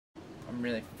I'm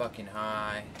really fucking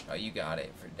high. Oh, you got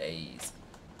it for days.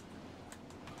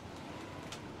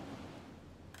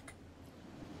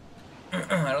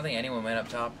 I don't think anyone went up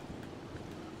top.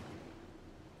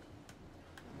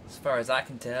 As far as I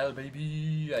can tell,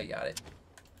 baby, I got it.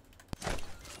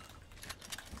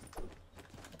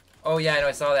 Oh yeah, I know,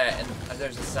 I saw that. And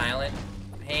there's a silent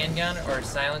handgun or a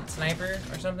silent sniper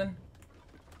or something.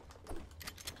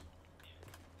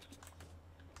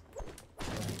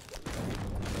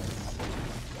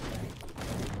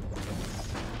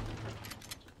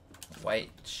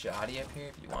 White shoddy up here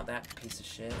if you want that piece of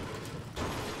shit.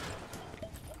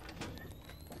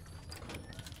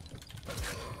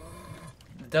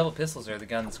 The double pistols are the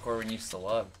guns Corbin used to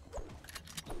love.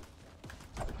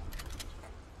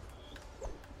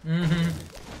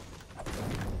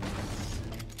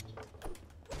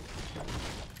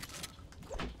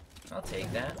 I'll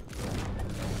take that.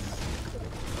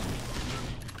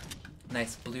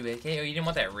 Nice blue AK. Oh, you didn't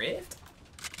want that rift?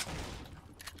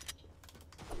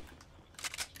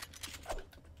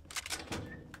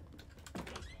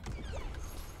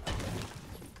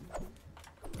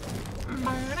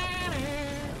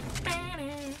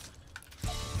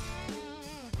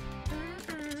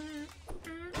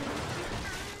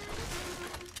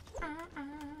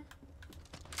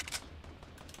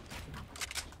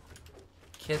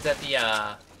 Kids at the,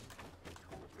 I'm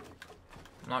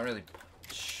not really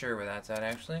sure where that's at,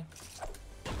 actually.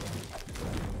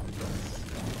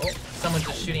 Oh, someone's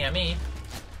just shooting at me.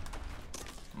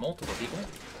 Multiple people.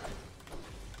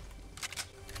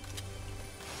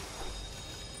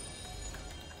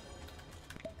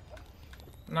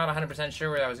 I'm not 100%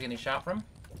 sure where I was getting shot from.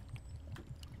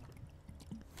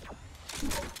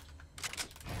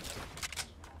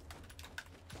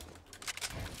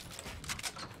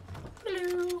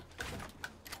 Hello.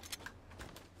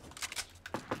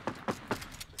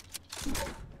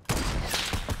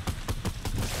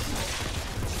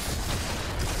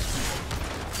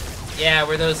 Yeah,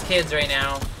 we're those kids right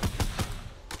now.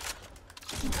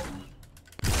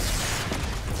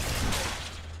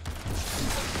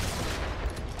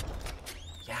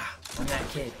 Yeah, I'm that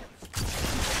kid.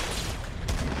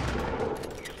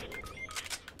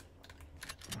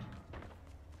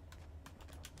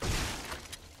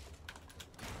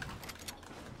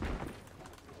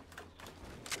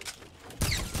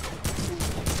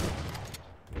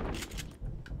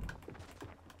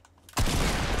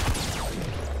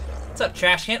 What's up,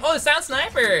 trash can? Oh, the sound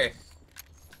sniper!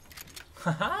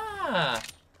 Haha!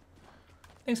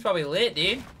 Thing's probably lit,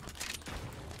 dude.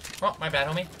 Oh, my bad,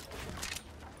 homie.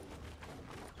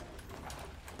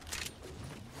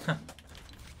 Huh.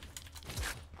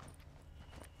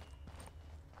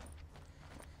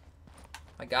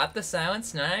 I got the silent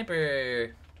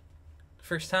sniper.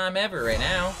 First time ever right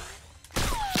now.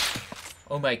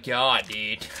 Oh my god,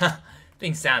 dude.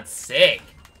 Thing sounds sick.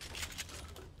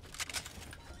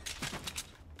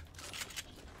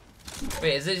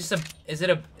 Wait, is it just a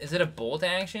is it a bolt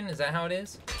action? Is that how it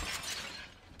is?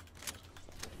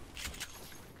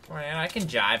 Alright, I can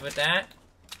jive with that.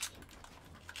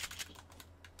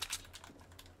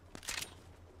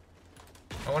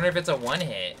 I wonder if it's a one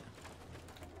hit.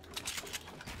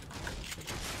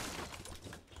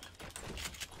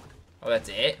 Oh, that's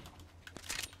it?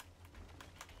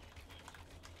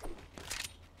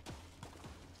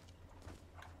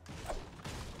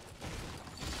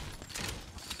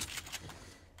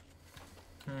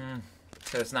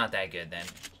 So it's not that good then.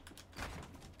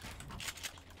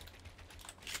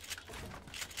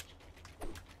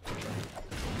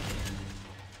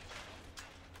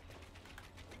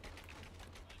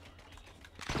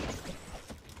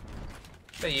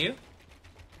 Is that you?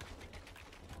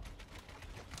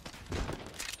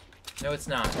 No, it's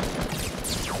not.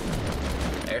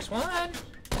 There's one.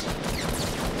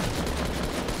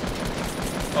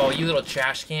 Oh, you little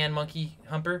trash can monkey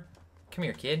humper. Come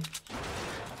here, kid.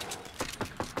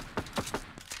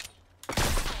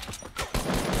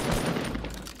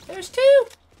 There's two!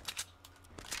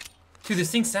 Dude, this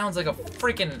thing sounds like a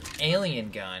freaking alien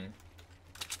gun.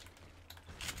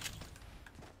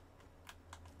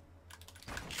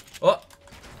 Oh!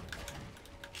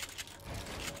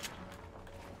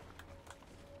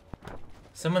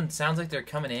 Someone sounds like they're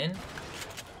coming in.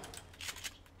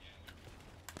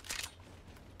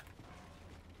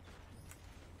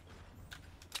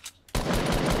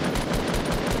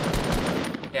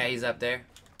 Yeah, he's up there.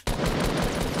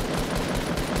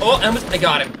 Oh, I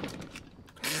got him.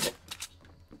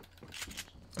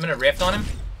 I'm gonna rift on him.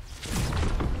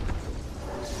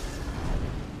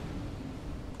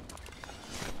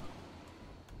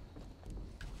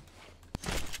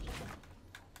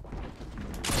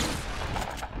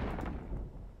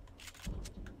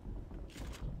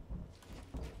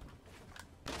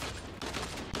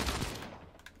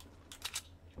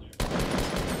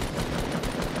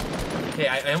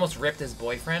 I almost ripped his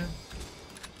boyfriend.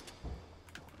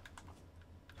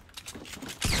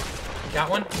 Got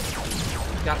one.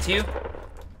 Got two.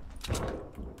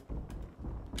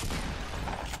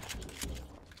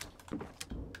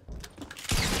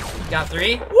 Got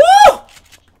three. Woo!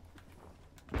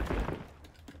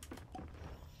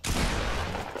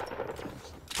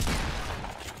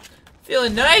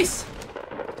 Feeling nice.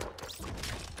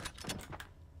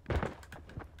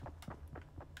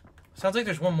 Sounds like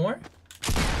there's one more.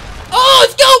 Oh,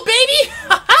 let's go, baby!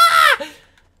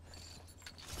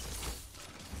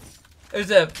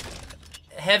 There's a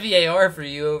heavy AR for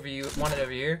you over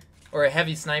here. Or a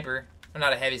heavy sniper. Or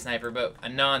not a heavy sniper, but a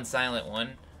non-silent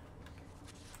one.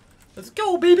 Let's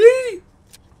go, baby!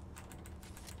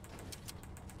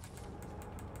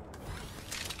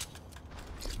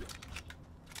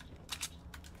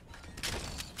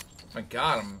 My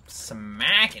God, I'm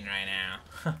smacking right now.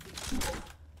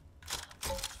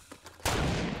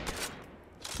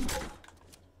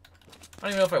 I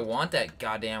don't even know if I want that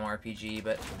goddamn RPG,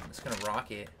 but I'm just gonna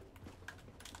rock it.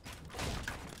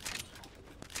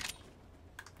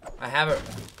 I have it.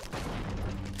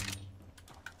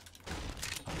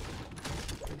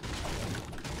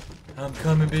 I'm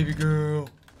coming, baby girl.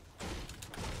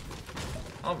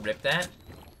 I'll rip that.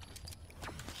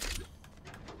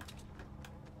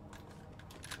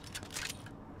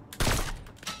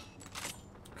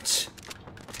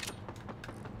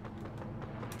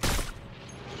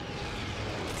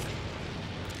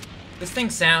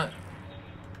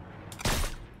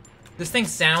 This thing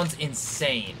sounds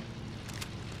insane.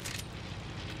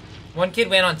 One kid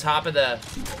went on top of the...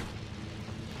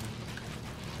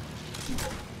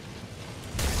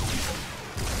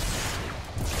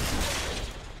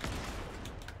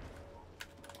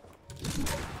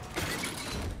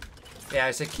 Yeah,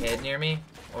 there's a kid near me,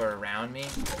 or around me.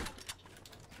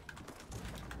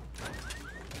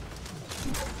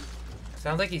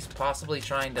 Sounds like he's possibly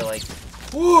trying to, like...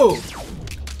 Whoa!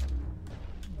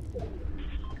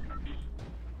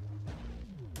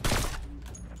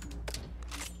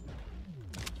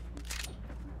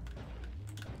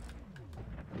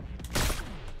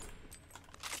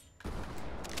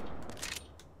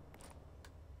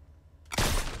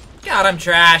 God, I'm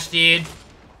trash, dude.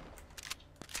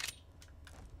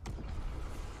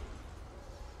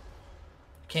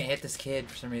 Can't hit this kid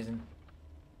for some reason.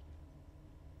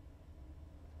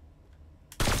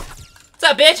 What's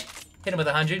up, bitch? Hit him with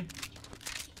 100.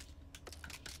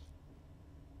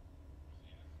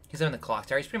 He's on the clock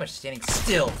tower. He's pretty much standing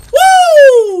still.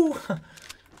 Woo! I'm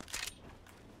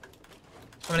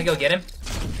gonna go get him.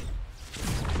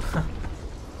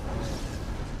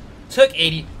 Took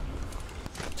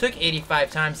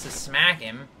 85 times to smack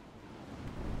him.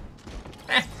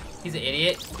 He's an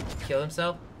idiot. Killed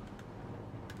himself.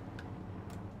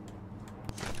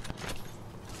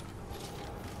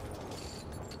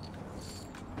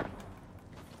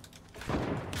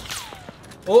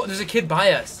 Oh, there's a kid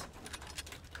by us.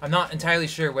 I'm not entirely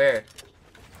sure where.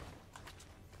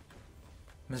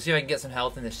 I'm gonna see if I can get some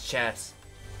health in this chest.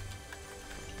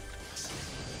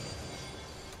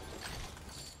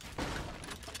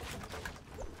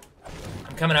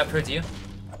 I'm coming up towards you.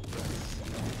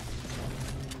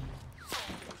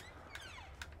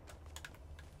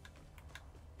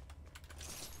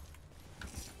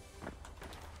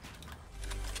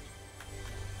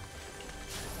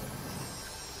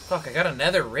 Fuck, I got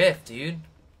another rift, dude.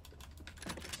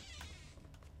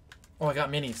 Oh, I got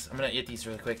minis. I'm gonna eat these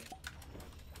really quick.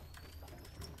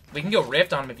 We can go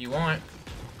rift on them if you want.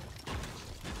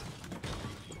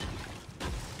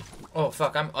 Oh,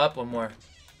 fuck, I'm up one more.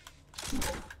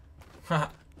 Haha.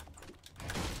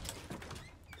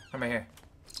 I'm right here.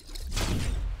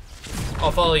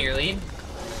 I'll follow your lead.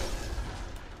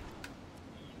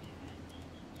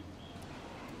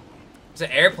 There's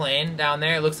an airplane down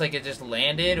there. It looks like it just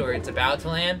landed or it's about to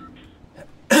land.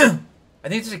 I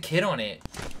think there's a kid on it.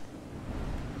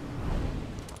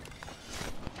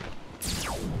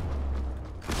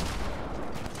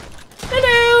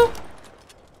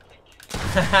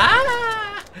 Hello!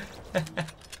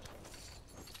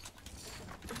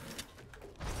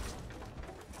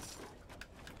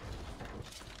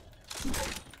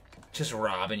 Just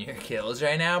robbing your kills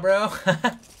right now, bro.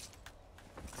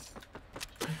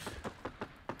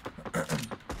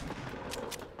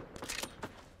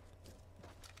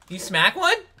 You smack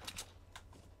one?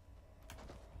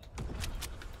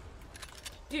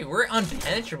 Dude, we're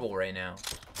unpenetrable right now.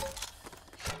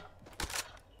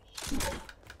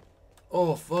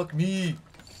 Oh, fuck me.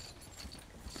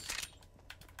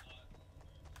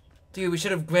 Dude, we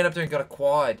should have went up there and got a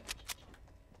quad.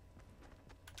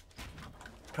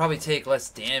 probably take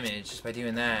less damage just by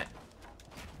doing that.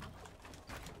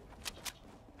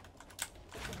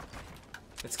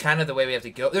 It's kind of the way we have to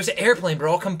go. There's an airplane,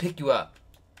 bro. I'll come pick you up.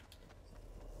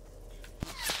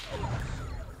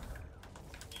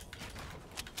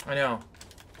 I know.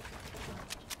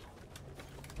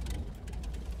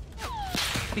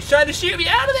 He's trying to shoot me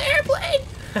out of the airplane!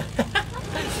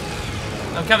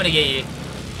 I'm coming to get you.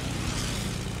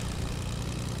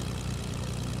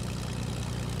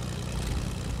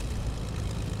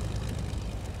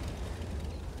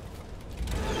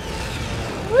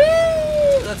 Woo!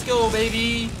 Let's go,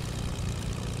 baby!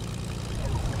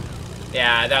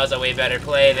 Yeah, that was a way better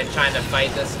play than trying to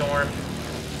fight the storm.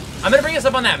 I'm gonna bring us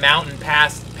up on that mountain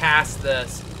past the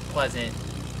Pleasant.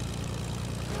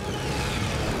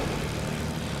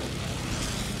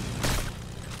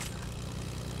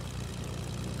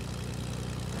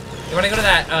 You wanna go to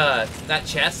that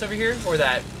chest over here? Or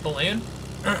that balloon?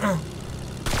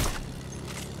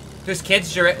 There's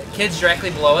kids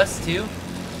directly below us, too.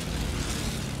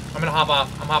 I'm gonna hop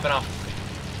off. I'm hopping off.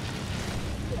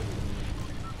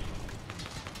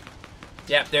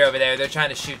 Yep, they're over there. They're trying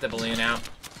to shoot the balloon out.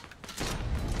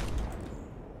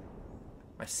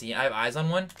 I have eyes on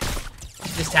one.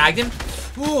 Just tagged him.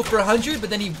 Ooh, for 100, but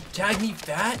then he tagged me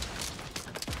fat.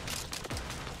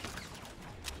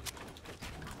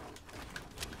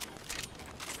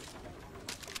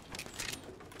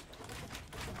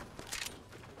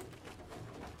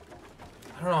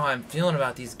 I don't know how I'm feeling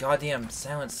about these goddamn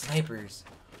silent snipers.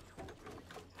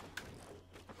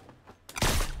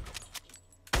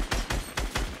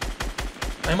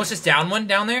 I almost just downed one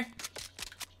down there.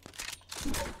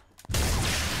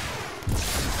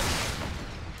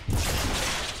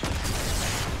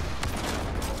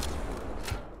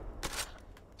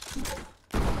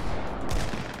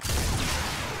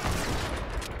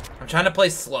 I'm trying to play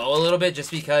slow a little bit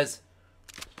just because.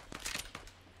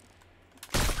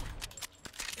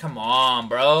 Come on,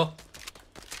 bro.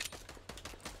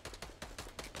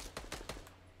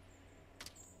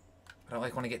 I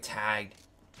don't want to get tagged.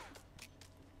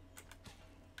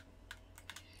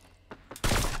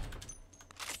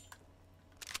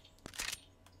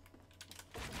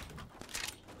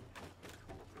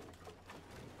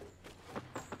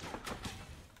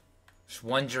 There's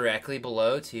one directly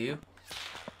below, too.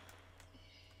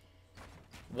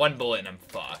 One bullet and I'm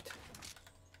fucked.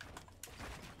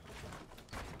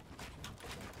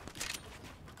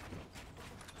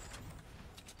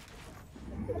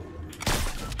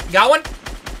 Got one?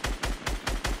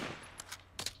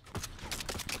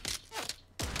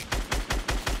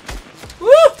 Woo!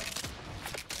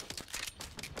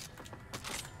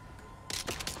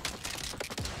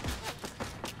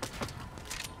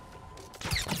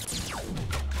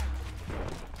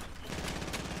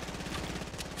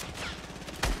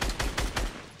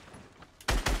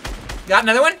 Got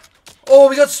another one? Oh,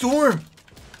 we got Storm.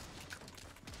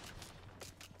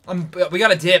 We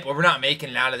got a dip, or we're not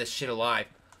making it out of this shit alive.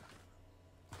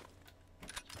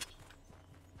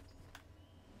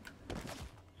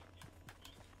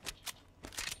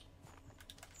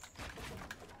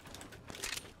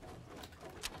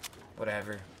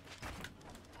 Whatever.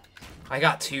 I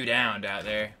got 2 downed out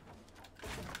there.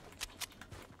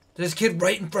 There's a kid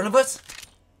right in front of us?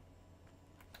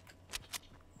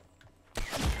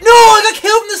 No! I got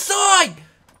killed from the side!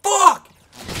 Fuck!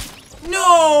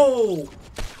 No!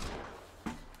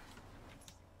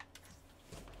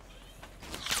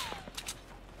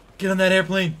 Get on that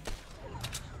airplane.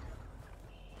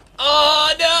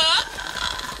 Oh, no!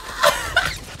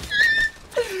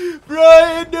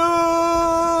 Brian,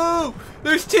 no!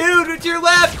 There's 2 to your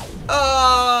left!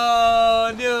 Oh!